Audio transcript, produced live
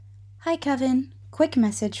Hi, Kevin. Quick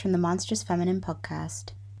message from the Monstrous Feminine podcast.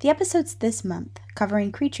 The episodes this month,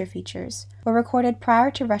 covering creature features, were recorded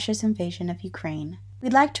prior to Russia's invasion of Ukraine.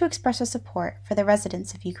 We'd like to express our support for the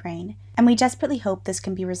residents of Ukraine, and we desperately hope this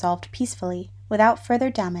can be resolved peacefully, without further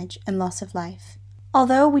damage and loss of life.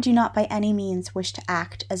 Although we do not by any means wish to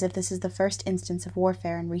act as if this is the first instance of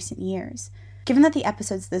warfare in recent years, given that the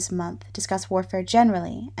episodes this month discuss warfare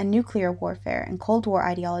generally and nuclear warfare and Cold War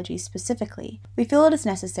ideologies specifically, we feel it is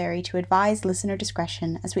necessary to advise listener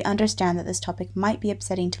discretion as we understand that this topic might be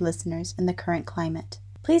upsetting to listeners in the current climate.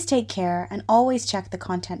 Please take care and always check the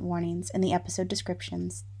content warnings in the episode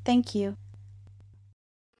descriptions. Thank you.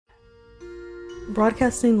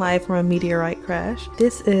 Broadcasting live from a meteorite crash,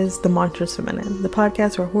 this is The Monstrous Feminine, the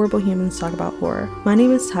podcast where horrible humans talk about horror. My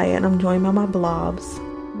name is Taya and I'm joined by my blobs,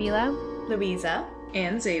 Mila, Louisa,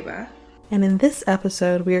 and Zeba. And in this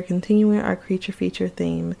episode, we are continuing our creature feature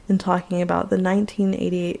theme and talking about the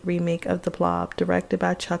 1988 remake of The Blob, directed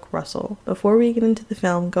by Chuck Russell. Before we get into the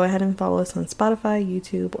film, go ahead and follow us on Spotify,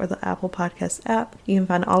 YouTube, or the Apple Podcasts app. You can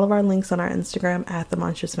find all of our links on our Instagram at The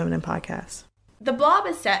Monstrous Feminine Podcast. The Blob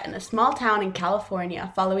is set in a small town in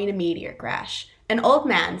California following a meteor crash. An old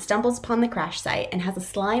man stumbles upon the crash site and has a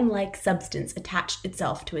slime-like substance attached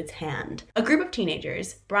itself to its hand. A group of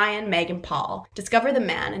teenagers, Brian, Meg, and Paul, discover the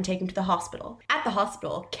man and take him to the hospital. At the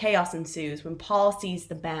hospital, chaos ensues when Paul sees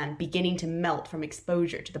the man beginning to melt from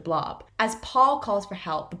exposure to the Blob. As Paul calls for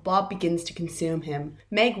help, the Blob begins to consume him.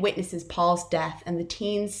 Meg witnesses Paul's death, and the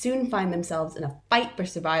teens soon find themselves in a fight for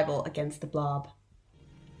survival against the Blob.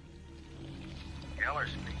 Geller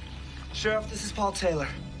speaking. Sheriff, this is Paul Taylor.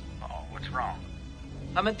 Oh, what's wrong?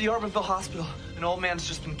 I'm at the Orberville Hospital. An old man's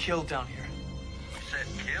just been killed down here. You said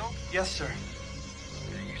killed? Yes, sir.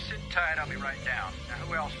 You sit tight, I'll be right down. Now,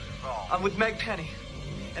 who else is involved? I'm with Meg Penny.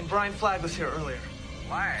 And Brian Flagg was here earlier.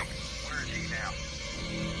 Flagg? Where is he now?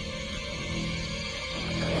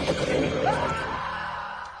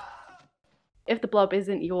 If The Blob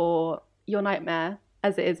isn't your nightmare,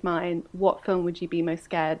 as it is mine, what film would you be most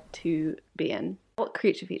scared to be in? What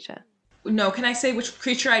creature feature? No, can I say which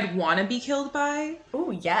creature I'd want to be killed by?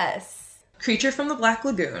 Oh, yes. Creature from the Black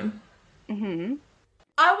Lagoon. Mm-hmm.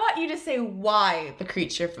 I want you to say why the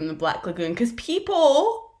creature from the Black Lagoon, because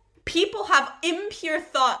people have impure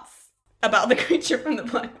thoughts about the creature from the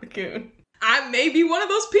Black Lagoon. I may be one of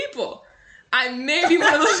those people.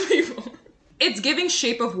 It's giving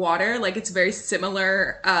Shape of Water, like it's very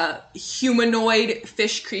similar humanoid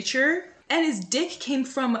fish creature. And his dick came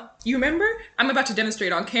from, you remember? I'm about to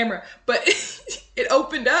demonstrate on camera, but it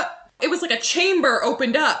opened up. It was like a chamber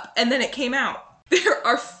opened up and then it came out. There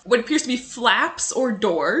are what appears to be flaps or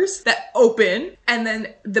doors that open, and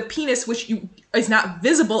then the penis, which is not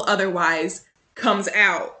visible otherwise, comes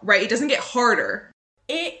out, right? It doesn't get harder.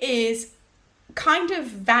 It is kind of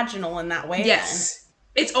vaginal in that way. Yes.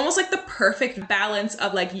 Then. It's almost like the perfect balance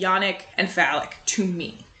of like yonic and phallic to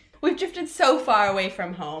me. We've drifted so far away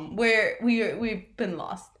from home where we've been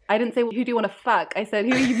lost. I didn't say who do you want to fuck. I said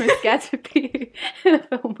who are you most scared to be in a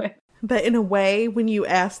film with. But in a way, when you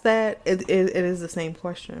ask that, it is the same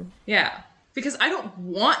question. Yeah. Because I don't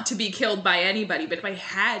want to be killed by anybody, but if I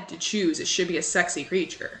had to choose, it should be a sexy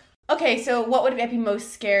creature. Okay, so what would I be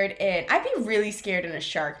most scared in? I'd be really scared in a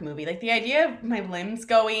shark movie. Like the idea of my limbs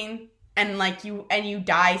going and like you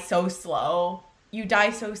die so slow. You die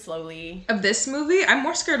so slowly. Of this movie, I'm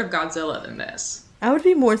more scared of Godzilla than this. I would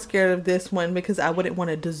be more scared of this one because I wouldn't want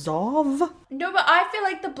to dissolve. No, but I feel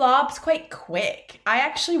like the Blob's quite quick. I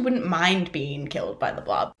actually wouldn't mind being killed by the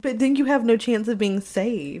Blob. But then you have no chance of being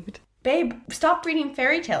saved. Babe, stop reading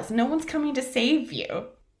fairy tales. No one's coming to save you.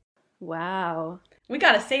 Wow. We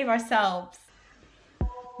gotta save ourselves.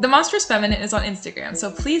 The Monstrous Feminine is on Instagram, so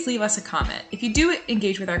please leave us a comment. If you do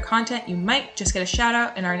engage with our content, you might just get a shout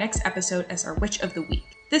out in our next episode as our Witch of the Week.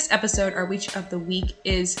 This episode, our Witch of the Week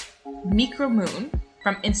is Micro Moon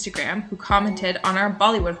from Instagram, who commented on our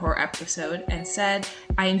Bollywood horror episode and said,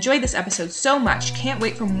 I enjoyed this episode so much. Can't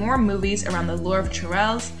wait for more movies around the lore of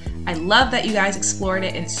Churels. I love that you guys explored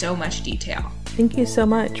it in so much detail. Thank you so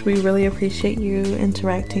much. We really appreciate you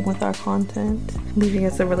interacting with our content, leaving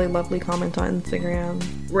us a really lovely comment on Instagram.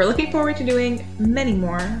 We're looking forward to doing many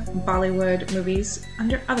more Bollywood movies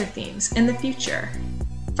under other themes in the future.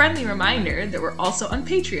 Friendly reminder that we're also on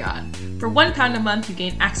Patreon. For £1 a month, you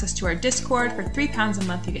gain access to our Discord. For £3 a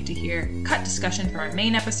month, you get to hear cut discussion from our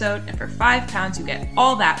main episode. And for £5, you get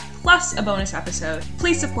all that plus a bonus episode.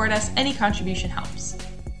 Please support us. Any contribution helps.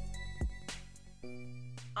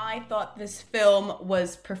 I thought this film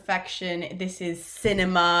was perfection. This is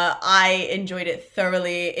cinema. I enjoyed it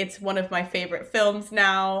thoroughly. It's one of my favorite films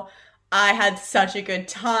now. I had such a good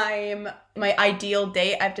time. My ideal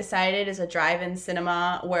date, I've decided, is a drive-in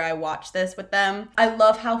cinema where I watch this with them. I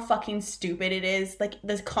love how fucking stupid it is. Like,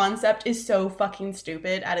 this concept is so fucking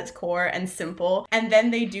stupid at its core and simple. And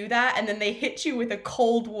then they do that, and then they hit you with a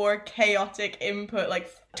Cold War chaotic input,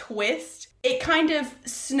 like, twist. It kind of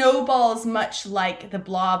snowballs much like the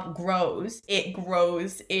Blob grows. It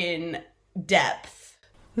grows in depth.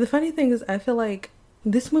 The funny thing is, I feel like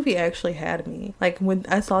this movie actually had me. Like, when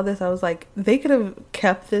I saw this, I was like, they could have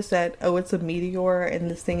kept this at, oh, it's a meteor and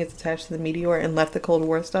this thing is attached to the meteor and left the Cold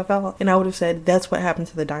War stuff out. And I would have said, that's what happened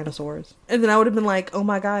to the dinosaurs. And then I would have been like, oh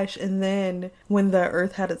my gosh. And then when the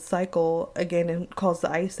Earth had its cycle again and caused the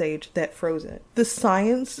Ice Age, that froze it. The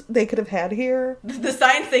science they could have had here. The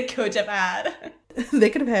science they could have had. They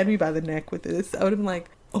could have had me by the neck with this. I would have been like,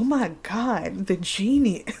 oh my God, the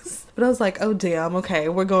genius. But I was like, oh damn, okay,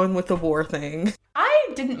 we're going with the war thing. I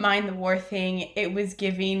didn't mind the war thing. It was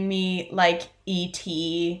giving me, like,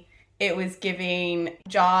 E.T. It was giving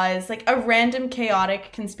Jaws, like, a random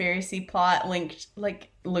chaotic conspiracy plot linked, like,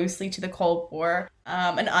 loosely to the Cold War.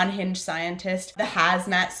 An unhinged scientist, the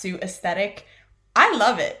hazmat suit aesthetic. I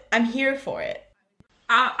love it. I'm here for it.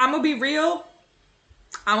 I'm gonna be real.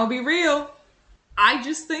 I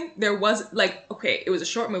just think there was, like, okay, it was a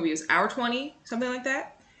short movie. It was hour 20, something like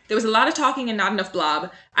that. There was a lot of talking and not enough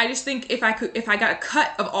Blob. I just think if I got a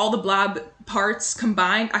cut of all the Blob parts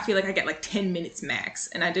combined, I feel like I get like 10 minutes max,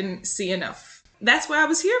 and I didn't see enough. That's what I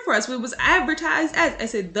was here for. That's what it was advertised as. I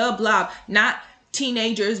said the Blob, not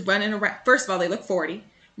teenagers running around. First of all, they look 40,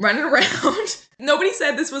 running around. Nobody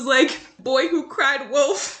said this was like Boy Who Cried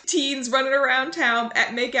Wolf, teens running around town at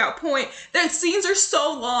Makeout Point. Their scenes are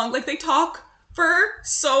so long. Like, they talk for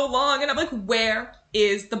so long, and I'm like, where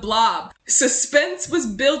is the Blob? Suspense was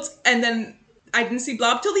built, and then I didn't see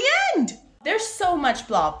Blob till the end. There's so much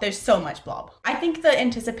Blob. I think the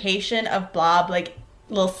anticipation of Blob, like,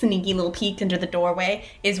 little sneaky little peek under the doorway,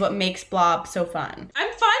 is what makes Blob so fun.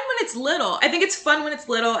 I'm fine when it's little. I think it's fun when it's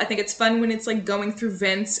little. I think it's fun when it's, like, going through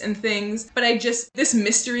vents and things. But this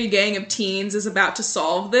mystery gang of teens is about to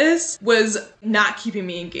solve this was not keeping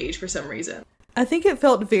me engaged for some reason. I think it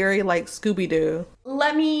felt very like Scooby-Doo.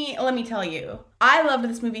 Let me tell you, I loved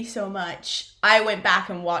this movie so much, I went back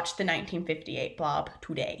and watched the 1958 Blob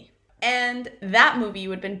today. And that movie you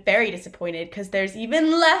would have been very disappointed because there's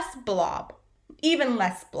even less Blob.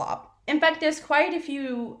 In fact, there's quite a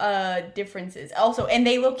few differences. Also, and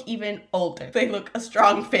they look even older. They look a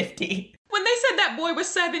strong 50. When they said that boy was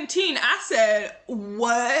 17, I said,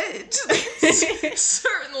 what?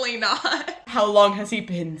 Certainly not. How long has he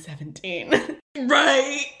been 17?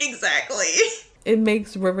 Right, exactly. It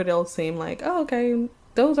makes Riverdale seem like, oh, okay,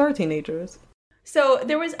 those are teenagers. So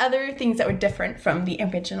there was other things that were different from the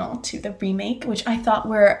original to the remake, which I thought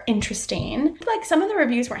were interesting. Like, some of the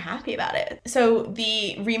reviews weren't happy about it. So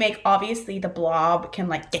the remake, obviously, the Blob can,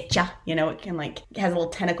 like, get ya. You know, it can, like, it has little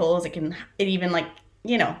tentacles. It even, like,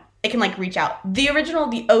 you know, it can, like, reach out. The original,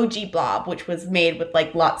 the OG Blob, which was made with,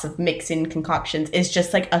 like, lots of mix-in concoctions, is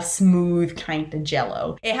just, like, a smooth kind of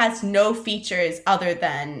jello. It has no features other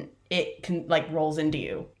than it can, like, rolls into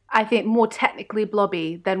you. I think more technically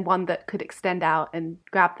blobby than one that could extend out and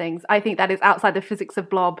grab things. I think that is outside the physics of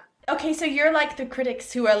Blob. Okay, so you're like the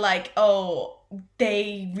critics who are like, oh,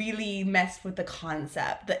 they really messed with the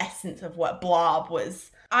concept, the essence of what Blob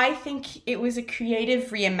was. I think it was a creative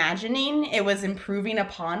reimagining. It was improving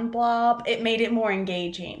upon Blob. It made it more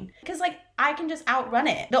engaging. Because, like, I can just outrun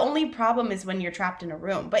it. The only problem is when you're trapped in a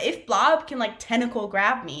room. But if Blob can, like, tentacle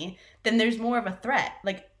grab me, then there's more of a threat.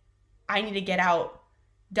 Like, I need to get out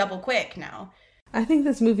double quick now. I think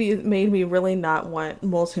this movie made me really not want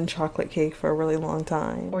molten chocolate cake for a really long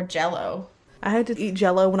time. Or Jell-O. I had to eat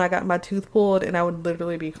Jell-O when I got my tooth pulled, and I would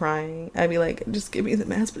literally be crying. I'd be like, just give me the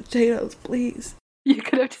mashed potatoes, please. You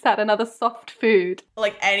could have just had another soft food.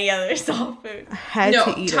 Like any other soft food. I had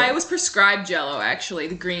to eat Ty it. was prescribed Jell-O, actually,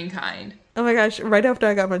 the green kind. Oh my gosh, right after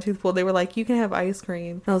I got my tooth pulled, they were like, you can have ice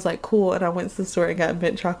cream. And I was like, cool. And I went to the store and got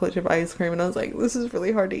mint chocolate chip ice cream. And I was like, this is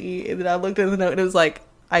really hard to eat. And then I looked at the note and it was like,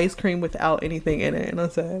 ice cream without anything in it. And I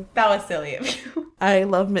said, that was silly of you. I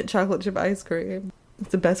love mint chocolate chip ice cream.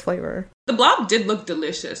 It's the best flavor. The Blob did look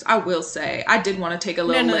delicious, I will say. I did want to take a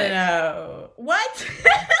little lick. No. What?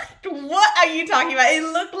 What are you talking about? It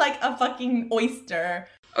looked like a fucking oyster.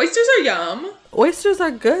 Oysters are yum. Oysters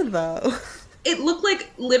are good, though. It looked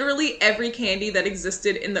like literally every candy that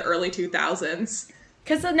existed in the early 2000s.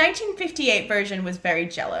 Because the 1958 version was very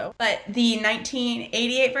Jell-O. But the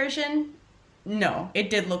 1988 version... no, it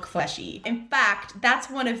did look fleshy. In fact, that's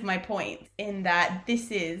one of my points in that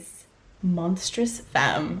this is monstrous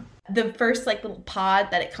femme. The first, like, little pod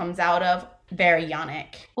that it comes out of, very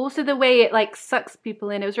Yannick. Also the way it like sucks people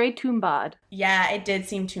in, it was very Toombad. Yeah, it did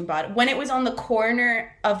seem Toombad. When it was on the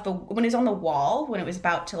corner of when it was on the wall, when it was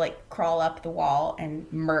about to like crawl up the wall and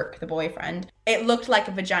murk the boyfriend, it looked like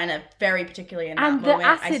a vagina very particularly in that And the moment.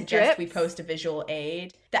 I acid suggest we drips. post a visual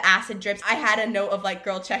aid. The acid drips. I had a note of like,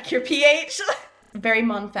 girl, check your pH. Very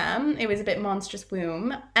mon femme. It was a bit monstrous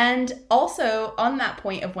womb. And also on that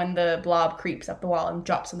point of when the blob creeps up the wall and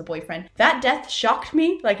drops on the boyfriend, that death shocked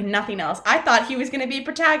me like nothing else. I thought he was going to be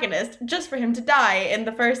protagonist just for him to die in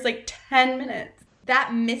the first like 10 minutes.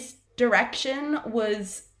 That misdirection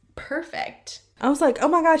was perfect. I was like, oh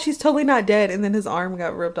my god, she's totally not dead. And then his arm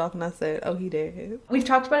got ripped off and I said, oh, he did. We've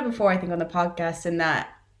talked about it before, I think, on the podcast, in that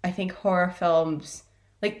I think horror films,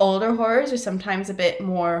 like older horrors, are sometimes a bit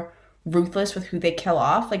more ruthless with who they kill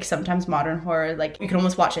off. Like sometimes modern horror, like you can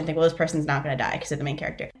almost watch it and think, well, this person's not going to die because they're the main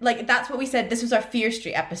character. Like that's what we said. This was our Fear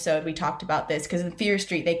Street episode. We talked about this because in Fear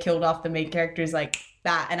Street they killed off the main characters like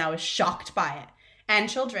that, and I was shocked by it. And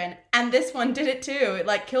children. And this one did it too. It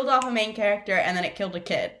like killed off a main character and then it killed a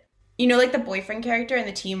kid. You know, like the boyfriend character and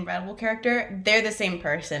the Team Rebel character, they're the same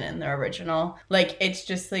person in the original. Like it's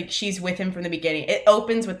just like she's with him from the beginning. It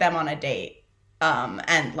opens with them on a date.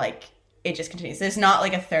 And like it just continues. There's not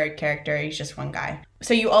like a third character. He's just one guy.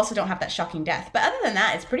 So you also don't have that shocking death. But other than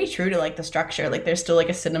that, it's pretty true to like the structure. Like there's still like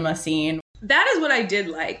a cinema scene. That is what I did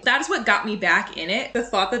like. That is what got me back in it. The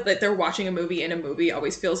thought that they're watching a movie in a movie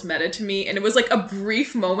always feels meta to me. And it was like a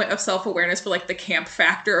brief moment of self-awareness for like the camp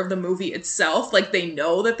factor of the movie itself. Like they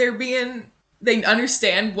know that they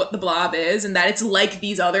understand what the Blob is and that it's like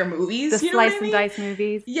these other movies. The you know what slice I mean? and dice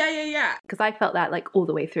movies. Yeah. Because I felt that like all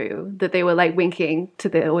the way through, that they were like winking to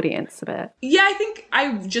the audience a bit. Yeah, I think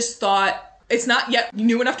I just thought it's not yet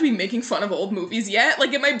new enough to be making fun of old movies yet.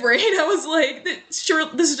 Like in my brain, I was like, sure,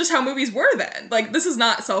 this is just how movies were then. Like this is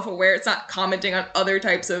not self-aware. It's not commenting on other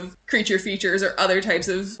types of creature features or other types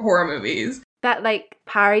of horror movies. That like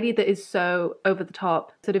parody that is so over the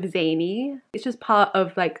top, sort of zany. It's just part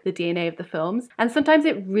of like the DNA of the films. And sometimes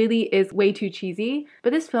it really is way too cheesy.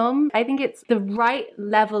 But this film, I think it's the right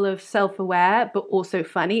level of self-aware, but also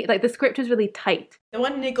funny. Like the script is really tight. The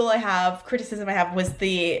one criticism I have was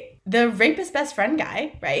the rapist best friend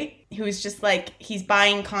guy, right? Who's just like, he's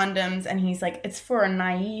buying condoms and he's like, it's for a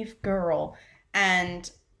naive girl. And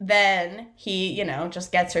then he, you know,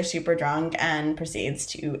 just gets her super drunk and proceeds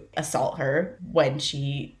to assault her when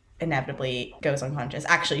she inevitably goes unconscious.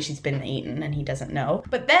 Actually, she's been eaten and he doesn't know.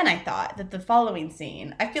 But then I thought that the following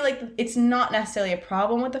scene, I feel like it's not necessarily a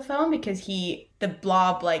problem with the film because the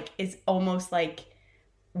Blob, like, is almost like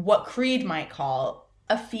what Creed might call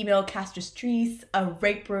a female castratrice, a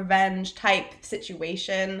rape revenge type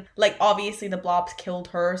situation. Like, obviously the Blob's killed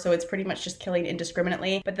her, so it's pretty much just killing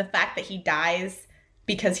indiscriminately. But the fact that he dies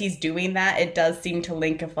because he's doing that, it does seem to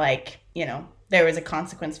link of like, you know, there is a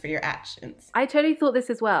consequence for your actions. I totally thought this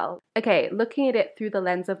as well. Okay, looking at it through the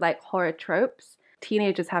lens of like horror tropes,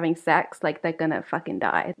 teenagers having sex, like they're gonna fucking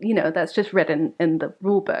die. You know, that's just written in the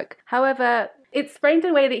rule book. However, it's framed in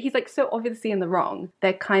a way that he's like so obviously in the wrong.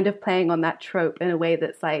 They're kind of playing on that trope in a way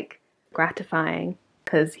that's like gratifying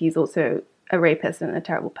because he's also a rapist and a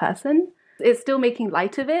terrible person. It's still making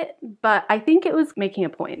light of it, but I think it was making a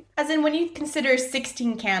point. As in when you consider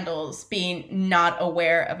 16 Candles being not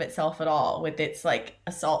aware of itself at all with its like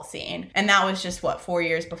assault scene. And that was just 4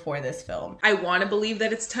 years before this film. I want to believe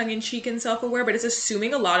that it's tongue-in-cheek and self-aware, but it's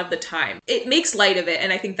assuming a lot of the time. It makes light of it,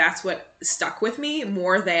 and I think that's what stuck with me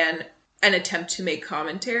more than an attempt to make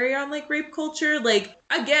commentary on like rape culture. Like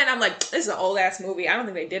again, I'm like, this is an old ass movie. I don't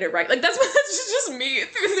think they did it right. Like that's just me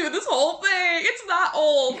through this whole thing. It's not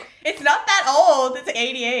old. It's not that old. It's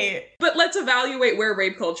 88. But let's evaluate where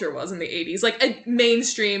rape culture was in the 80s, like a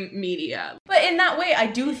mainstream media. But in that way, I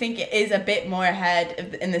do think it is a bit more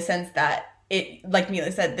ahead in the sense that it, like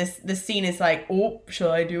Mila said, this scene is like, oh,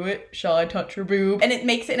 shall I do it? Shall I touch her boob? And it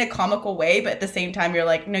makes it in a comical way, but at the same time, you're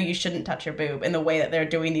like, no, you shouldn't touch her boob, in the way that they're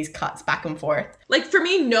doing these cuts back and forth. Like, for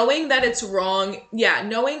me, knowing that it's wrong,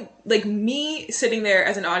 knowing, like, me sitting there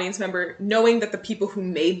as an audience member, knowing that the people who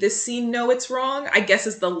made this scene know it's wrong, I guess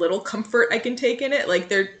is the little comfort I can take in it. Like,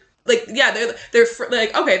 they're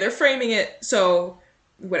framing it so...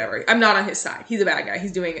 whatever. I'm not on his side. He's a bad guy.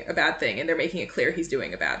 He's doing a bad thing, and they're making it clear he's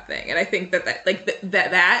doing a bad thing. And I think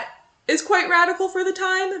that is quite radical for the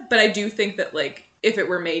time. But I do think that like if it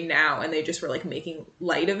were made now and they just were like making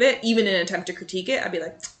light of it, even in an attempt to critique it, I'd be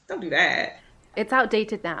like, don't do that. It's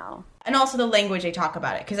outdated now. And also the language they talk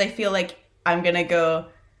about it, because I feel like I'm gonna go,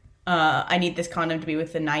 I need this condom to be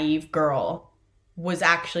with a naive girl, was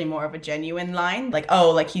actually more of a genuine line. Like,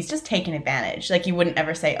 oh, like he's just taking advantage. Like you wouldn't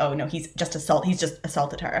ever say, oh no, he's just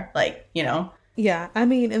assaulted her. Like, you know? Yeah, I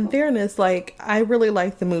mean, in fairness, like, I really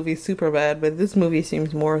like the movie Superbad, but this movie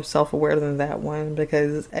seems more self-aware than that one,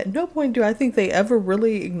 because at no point do I think they ever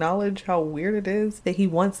really acknowledge how weird it is that he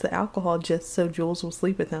wants the alcohol just so Jules will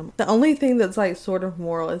sleep with him. The only thing that's, like, sort of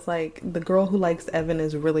moral is, like, the girl who likes Evan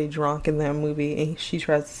is really drunk in that movie, and she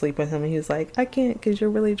tries to sleep with him, and he's like, I can't because you're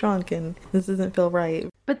really drunk, and this doesn't feel right.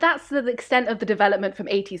 But that's the extent of the development from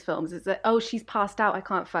 80s films, is that, oh, she's passed out, I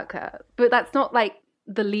can't fuck her. But that's not, like,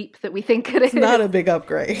 the leap that we think it is. It's not a big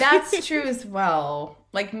upgrade. That's true as well.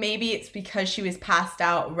 Like, maybe it's because she was passed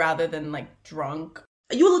out rather than, like, drunk.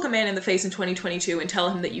 You will look a man in the face in 2022 and tell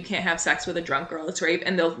him that you can't have sex with a drunk girl, it's rape,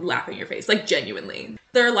 and they'll laugh in your face, like, genuinely.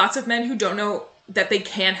 There are lots of men who don't know that they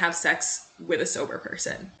can have sex with a sober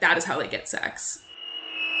person. That is how they get sex.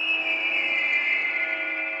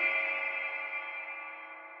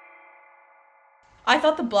 I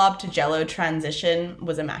thought the Blob to Jello transition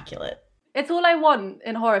was immaculate. It's all I want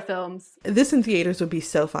in horror films. This in theaters would be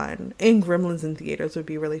so fun. And Gremlins in theaters would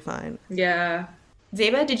be really fun. Yeah.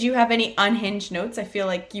 Zeba, did you have any unhinged notes? I feel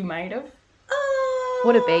like you might have.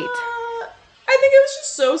 What a bait. I think it was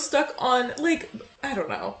just so stuck on, like, I don't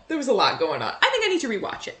know. There was a lot going on. I think I need to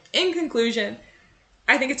rewatch it. In conclusion,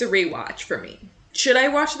 I think it's a rewatch for me. Should I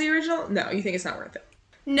watch the original? No, you think it's not worth it?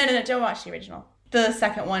 No, don't watch the original. The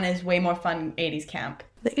second one is way more fun 80s camp.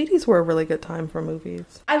 The 80s were a really good time for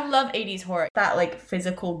movies. I love 80s horror. That, like,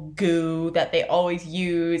 physical goo that they always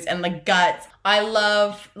use and, like, guts. I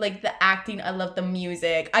love, like, the acting. I love the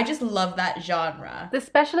music. I just love that genre. The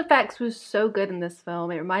special effects was so good in this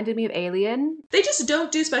film. It reminded me of Alien. They just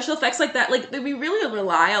don't do special effects like that. Like, we really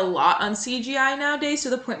rely a lot on CGI nowadays,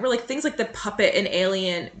 to the point where, like, things like the puppet in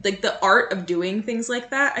Alien, like, the art of doing things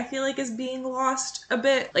like that, I feel like is being lost a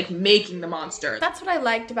bit. Like, making the monster. That's what I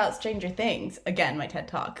liked about Stranger Things. Again, my TED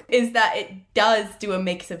Talk. Is that it does do a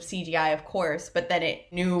mix of CGI, of course, but then it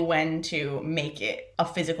knew when to make it a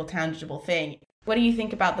physical, tangible thing. What do you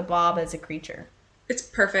think about the Blob as a creature? It's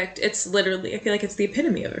perfect. It's literally, I feel like it's the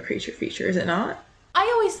epitome of a creature feature, is it not?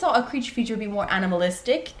 I always thought a creature feature would be more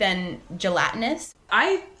animalistic than gelatinous.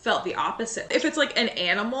 I felt the opposite. If it's like an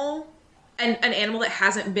animal, and an animal that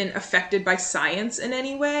hasn't been affected by science in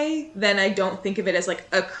any way, then I don't think of it as like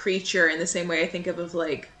a creature in the same way I think of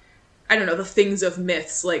like, I don't know, the things of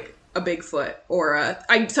myths, like a Bigfoot or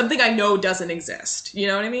something I know doesn't exist. You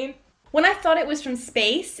know what I mean? When I thought it was from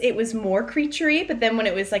space, it was more creaturey, but then when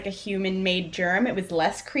it was like a human-made germ, it was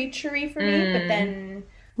less creaturey for me, but then...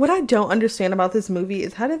 What I don't understand about this movie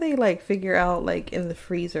is how do they, like, figure out, like, in the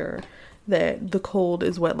freezer that the cold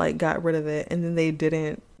is what, like, got rid of it, and then they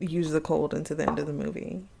didn't use the cold into the end of the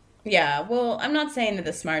movie? Yeah, well, I'm not saying they're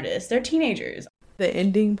the smartest. They're teenagers. The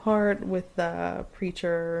ending part with the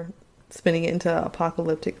preacher spinning it into an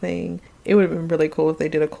apocalyptic thing, it would have been really cool if they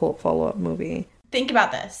did a cult follow-up movie. Think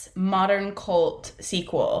about this. Modern cult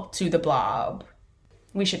sequel to The Blob.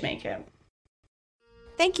 We should make it.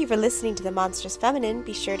 Thank you for listening to The Monstrous Feminine.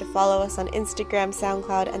 Be sure to follow us on Instagram,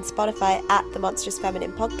 SoundCloud, and Spotify at The Monstrous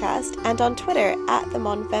Feminine Podcast, and on Twitter at The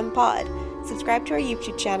MonFemPod. Subscribe to our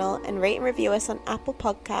YouTube channel and rate and review us on Apple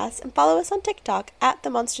Podcasts, and follow us on TikTok at The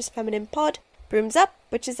Monstrous Feminine Pod. Brooms up,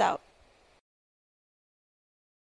 witches out.